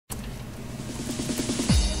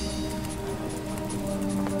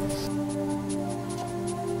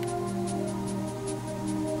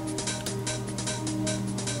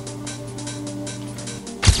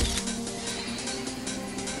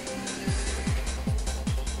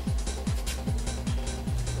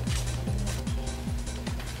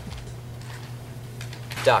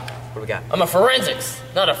Doc, what do we got? I'm a forensics,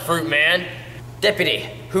 not a fruit man. Deputy,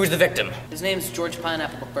 who's the victim? His name's George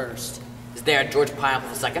Pineapple the First. Is there a George Pineapple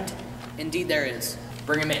the Second? Indeed there is.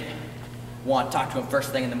 Bring him in. Want to talk to him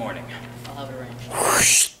first thing in the morning. I'll have it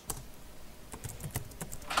arranged.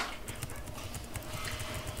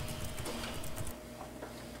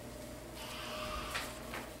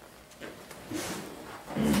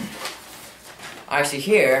 I see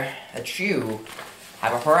here that you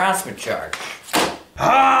have a harassment charge.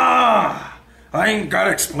 Ah! I ain't gotta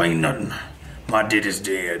explain nothing. My daddy's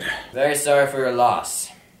dead. Very sorry for your loss.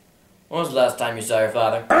 When was the last time you saw your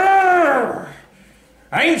father?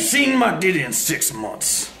 I ain't seen my daddy in 6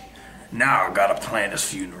 months. Now I gotta plan his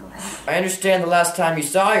funeral. I understand the last time you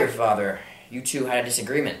saw your father, you two had a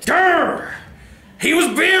disagreement. Grr! He was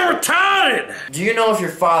being retarded! Do you know if your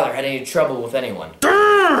father had any trouble with anyone?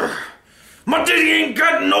 Grr! My daddy ain't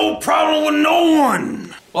got no problem with no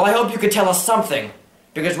one! Well, I hope you could tell us something,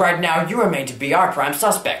 because right now you remain to be our prime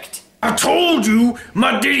suspect. I told you,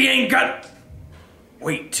 my daddy ain't got...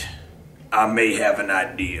 Wait, I may have an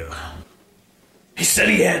idea. He said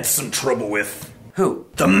he had some trouble with... Who?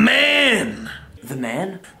 The man! The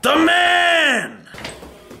man? The man!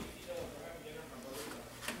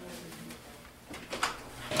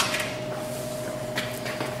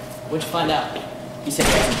 What'd you find out? He said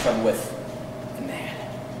he had some trouble with... the man.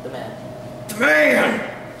 The man. The man!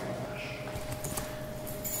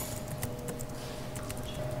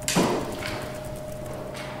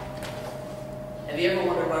 Have you ever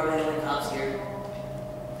wondered why we're the only cops here?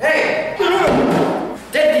 Hey!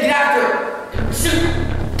 Deputy, get after him! Shoot!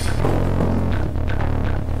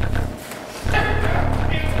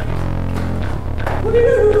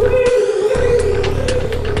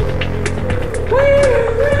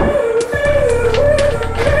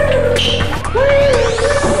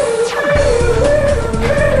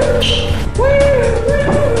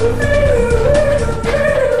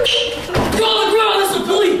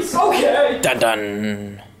 Dun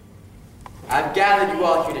dun! I've gathered you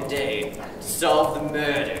all here today to solve the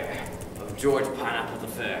murder of George Pineapple the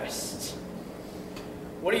First.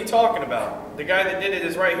 What are you talking about? The guy that did it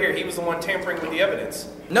is right here. He was the one tampering with the evidence.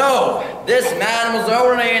 No! This man was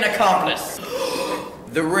only an accomplice.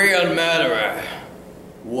 The real murderer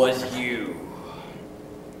was you.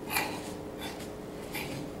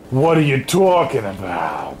 What are you talking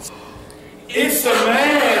about? It's the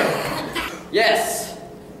man! Yes,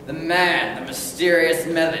 the man, the Mysterious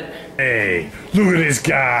Melon. Hey, look at this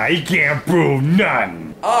guy. He can't prove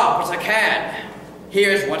nothing. Ah, but I can.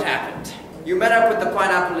 Here's what happened. You met up with the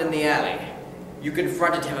pineapple in the alley. You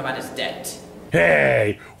confronted him about his debt.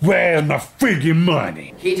 Hey, where's my friggin'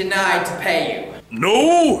 money? He denied to pay you.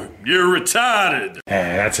 No, you're retarded.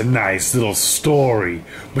 Hey, that's a nice little story,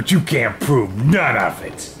 but you can't prove none of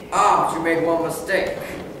it. Ah, but you made one mistake.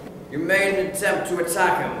 You made an attempt to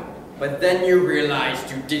attack him, but then you realized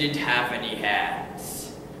you didn't have any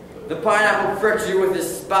hands. The pineapple pricked you with his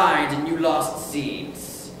spines and you lost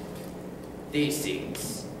seeds. These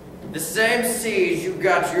seeds. The same seeds you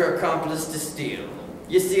got your accomplice to steal.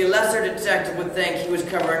 You see, a lesser detective would think he was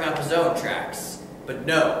covering up his own tracks. But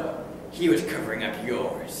no, he was covering up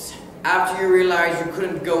yours. After you realized you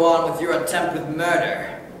couldn't go on with your attempt with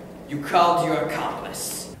murder, you called your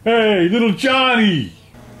accomplice. Hey, little Johnny!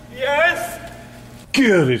 Yes?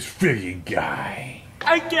 Kill this friggin' guy.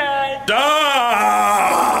 Again!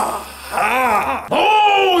 Ah!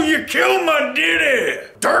 Oh, you killed my daddy!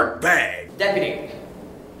 Dirtbag! Deputy.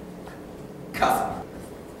 Cuff him.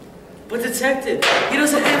 But detective, he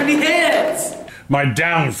doesn't have any hands! My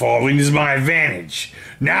downfall is my advantage.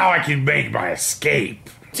 Now I can make my escape.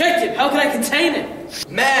 Detective, how can I contain him?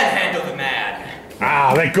 Manhandle the man.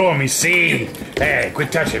 Ah, let go of me, see? Hey,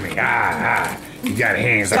 quit touching me. You got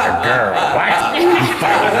hands like a girl. What? You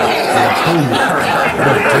fight.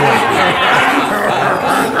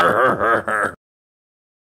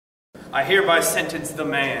 I hereby sentence the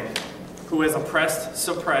man who has oppressed,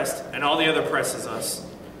 suppressed, and all the other presses us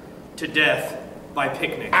to death by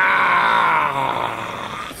picnic.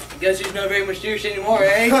 Guess he's not very much use anymore,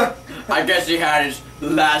 eh? I guess he had his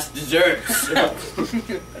last desserts.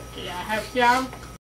 Can I have some?